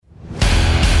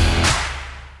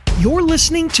You're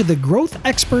listening to the Growth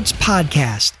Experts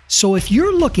Podcast. So if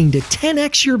you're looking to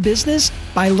 10x your business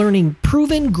by learning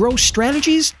proven growth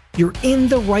strategies, you're in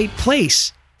the right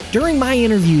place. During my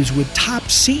interviews with top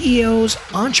CEOs,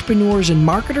 entrepreneurs, and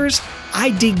marketers, I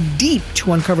dig deep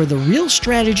to uncover the real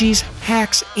strategies,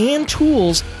 hacks, and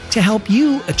tools to help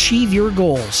you achieve your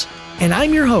goals. And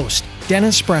I'm your host,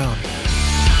 Dennis Brown.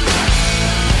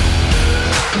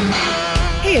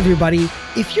 Hey everybody,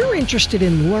 if you're interested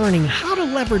in learning how to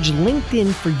leverage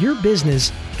LinkedIn for your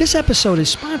business, this episode is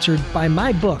sponsored by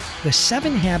my book, The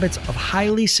 7 Habits of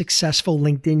Highly Successful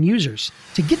LinkedIn Users.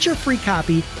 To get your free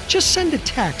copy, just send a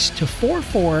text to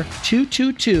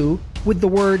 44222 with the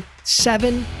word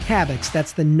 7 habits.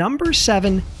 That's the number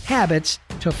 7 habits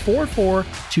to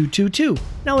 44222.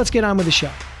 Now let's get on with the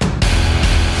show.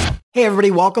 Hey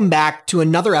everybody, welcome back to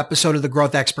another episode of the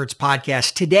Growth Experts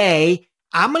Podcast. Today,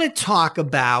 I'm going to talk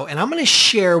about, and I'm going to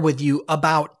share with you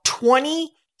about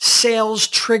 20 sales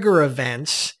trigger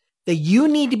events that you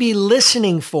need to be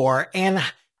listening for and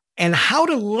how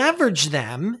to leverage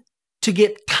them to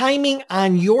get timing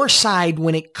on your side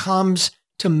when it comes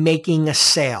to making a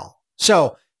sale.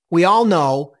 So we all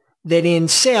know that in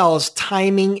sales,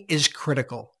 timing is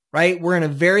critical, right? We're in a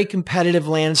very competitive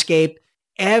landscape.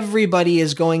 Everybody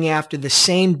is going after the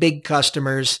same big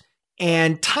customers.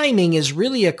 And timing is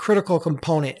really a critical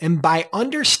component. And by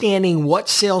understanding what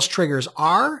sales triggers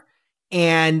are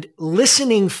and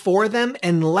listening for them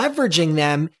and leveraging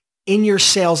them in your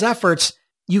sales efforts,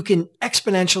 you can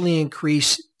exponentially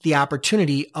increase the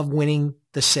opportunity of winning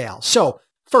the sale. So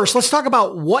first, let's talk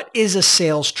about what is a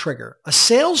sales trigger. A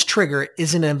sales trigger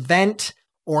is an event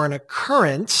or an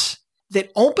occurrence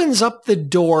that opens up the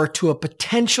door to a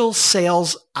potential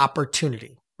sales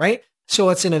opportunity, right? So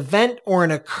it's an event or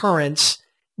an occurrence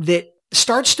that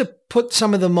starts to put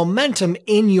some of the momentum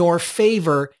in your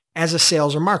favor as a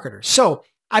sales or marketer. So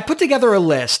I put together a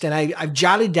list and I've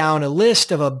jotted down a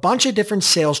list of a bunch of different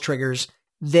sales triggers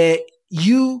that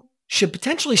you should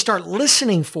potentially start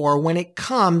listening for when it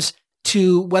comes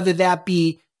to whether that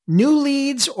be new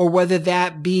leads or whether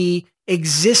that be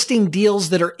existing deals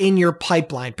that are in your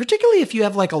pipeline. Particularly if you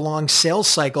have like a long sales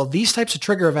cycle, these types of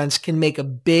trigger events can make a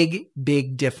big,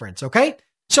 big difference. Okay.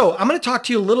 So I'm going to talk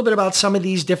to you a little bit about some of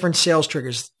these different sales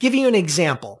triggers. Give you an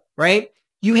example, right?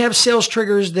 You have sales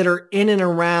triggers that are in and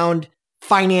around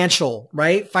financial,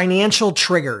 right? Financial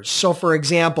triggers. So for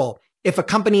example, if a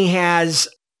company has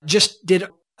just did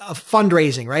a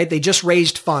fundraising, right? They just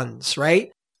raised funds,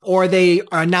 right? Or they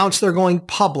announced they're going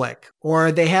public,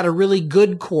 or they had a really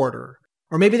good quarter,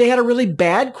 or maybe they had a really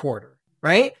bad quarter,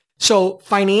 right? So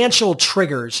financial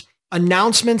triggers,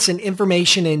 announcements and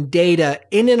information and data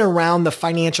in and around the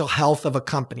financial health of a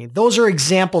company. Those are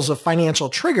examples of financial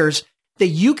triggers that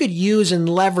you could use and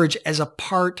leverage as a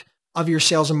part of your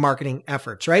sales and marketing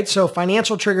efforts, right? So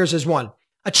financial triggers is one.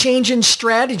 A change in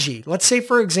strategy. Let's say,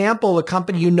 for example, a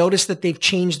company, you notice that they've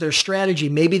changed their strategy.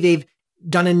 Maybe they've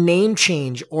done a name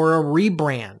change or a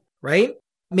rebrand, right?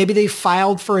 Maybe they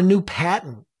filed for a new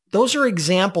patent. Those are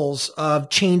examples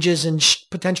of changes and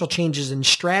potential changes in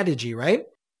strategy, right?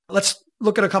 Let's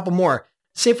look at a couple more.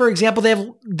 Say, for example,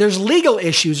 there's legal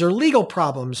issues or legal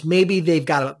problems. Maybe they've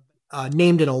got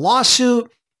named in a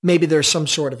lawsuit. Maybe there's some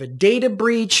sort of a data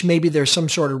breach. Maybe there's some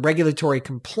sort of regulatory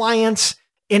compliance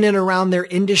in and around their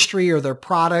industry or their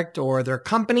product or their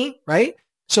company, right?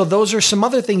 So those are some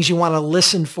other things you want to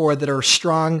listen for that are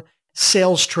strong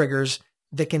sales triggers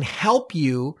that can help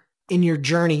you in your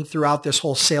journey throughout this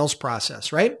whole sales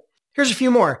process, right? Here's a few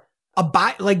more.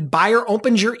 Buyer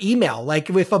opens your email. Like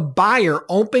if a buyer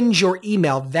opens your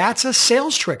email, that's a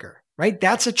sales trigger, right?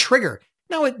 That's a trigger.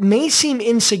 Now it may seem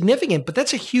insignificant, but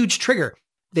that's a huge trigger.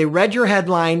 They read your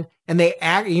headline and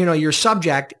your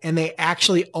subject, and they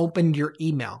actually opened your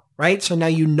email, right? So now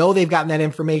you know they've gotten that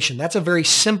information. That's a very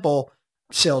simple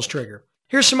sales trigger.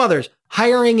 Here's some others.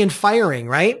 Hiring and firing,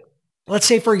 right? Let's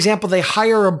say, for example, they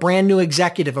hire a brand new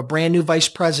executive, a brand new vice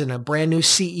president, a brand new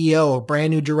CEO, a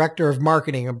brand new director of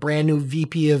marketing, a brand new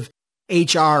VP of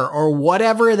HR, or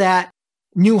whatever that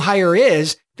new hire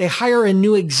is. They hire a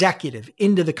new executive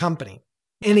into the company.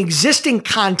 An existing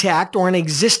contact or an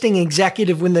existing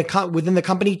executive within the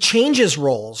company changes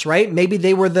roles, right? Maybe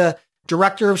they were the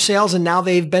director of sales and now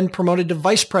they've been promoted to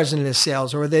vice president of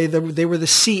sales, or they were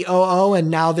the COO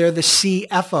and now they're the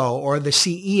CFO or the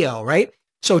CEO, right?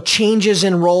 So changes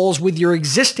in roles with your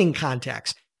existing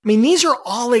contacts. I mean, these are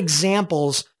all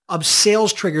examples of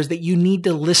sales triggers that you need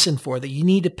to listen for, that you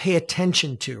need to pay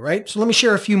attention to, right? So let me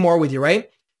share a few more with you, right?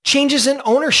 Changes in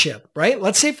ownership, right?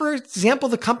 Let's say, for example,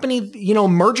 the company,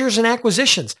 mergers and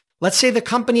acquisitions. Let's say the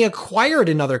company acquired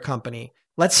another company.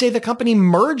 Let's say the company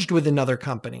merged with another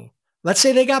company. Let's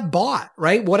say they got bought,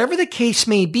 right? Whatever the case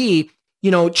may be,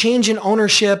 change in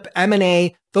ownership,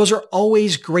 M&A, those are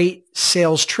always great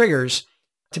sales triggers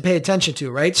to pay attention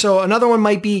to, right? So another one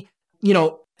might be,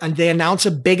 and they announce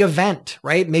a big event,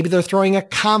 right? Maybe they're throwing a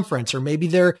conference, or maybe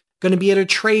they're going to be at a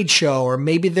trade show, or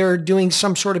maybe they're doing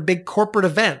some sort of big corporate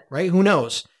event, right? Who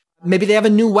knows? Maybe they have a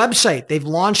new website. They've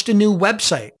launched a new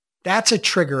website. That's a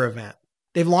trigger event.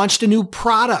 They've launched a new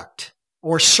product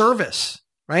or service,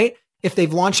 right? If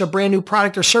they've launched a brand new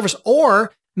product or service,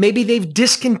 or maybe they've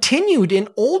discontinued an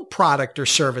old product or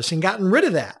service and gotten rid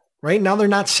of that, right? Now they're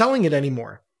not selling it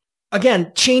anymore.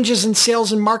 Again, changes in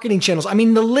sales and marketing channels. I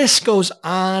mean, the list goes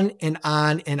on and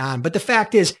on and on. But the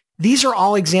fact is, these are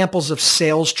all examples of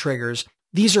sales triggers.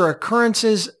 These are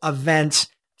occurrences, events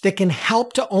that can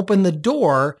help to open the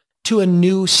door to a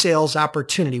new sales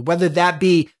opportunity, whether that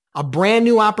be a brand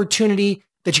new opportunity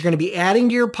that you're going to be adding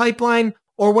to your pipeline,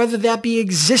 or whether that be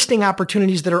existing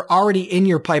opportunities that are already in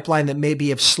your pipeline that maybe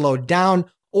have slowed down,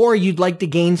 or you'd like to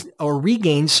gain or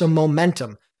regain some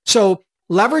momentum. So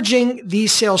leveraging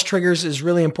these sales triggers is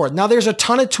really important. Now, there's a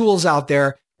ton of tools out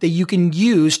there that you can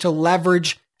use to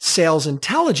leverage sales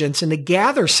intelligence and to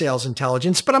gather sales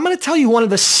intelligence. But I'm going to tell you one of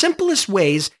the simplest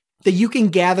ways that you can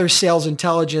gather sales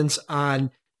intelligence on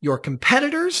your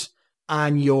competitors,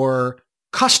 on your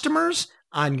customers,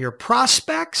 on your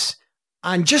prospects,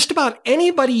 on just about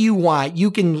anybody you want. You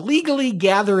can legally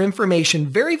gather information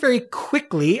very, very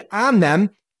quickly on them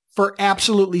for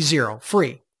absolutely zero,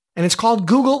 free. And it's called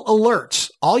Google Alerts.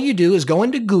 All you do is go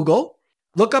into Google,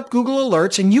 look up Google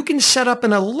Alerts, and you can set up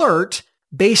an alert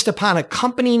based upon a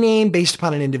company name, based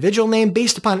upon an individual name,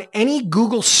 based upon any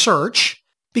Google search.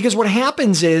 Because what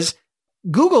happens is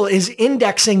Google is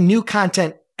indexing new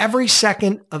content every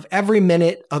second of every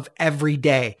minute of every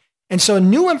day. And so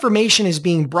new information is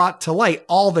being brought to light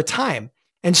all the time.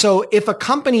 And so if a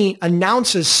company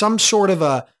announces some sort of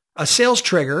a sales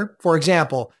trigger, for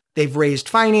example, they've raised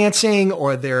financing,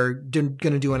 or they're going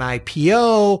to do an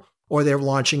IPO, or they're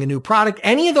launching a new product,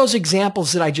 any of those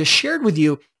examples that I just shared with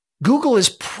you, Google is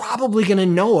probably going to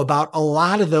know about a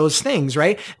lot of those things,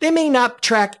 right? They may not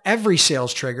track every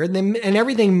sales trigger, and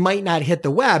everything might not hit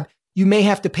the web. You may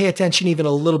have to pay attention even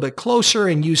a little bit closer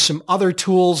and use some other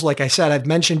tools. Like I said, I've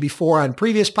mentioned before on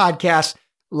previous podcasts,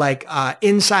 like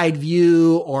Inside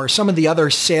View or some of the other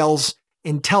sales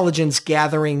intelligence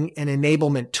gathering and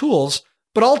enablement tools.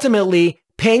 But ultimately,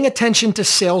 paying attention to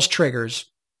sales triggers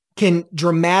can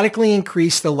dramatically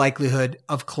increase the likelihood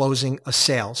of closing a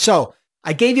sale. So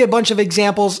I gave you a bunch of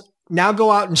examples. Now go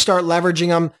out and start leveraging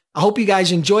them. I hope you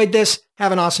guys enjoyed this.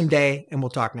 Have an awesome day, and we'll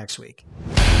talk next week.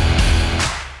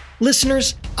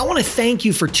 Listeners, I want to thank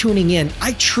you for tuning in.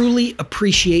 I truly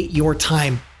appreciate your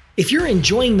time. If you're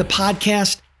enjoying the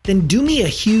podcast, then do me a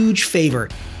huge favor.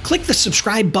 Click the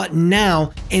subscribe button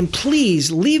now, and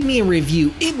please leave me a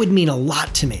review. It would mean a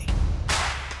lot to me.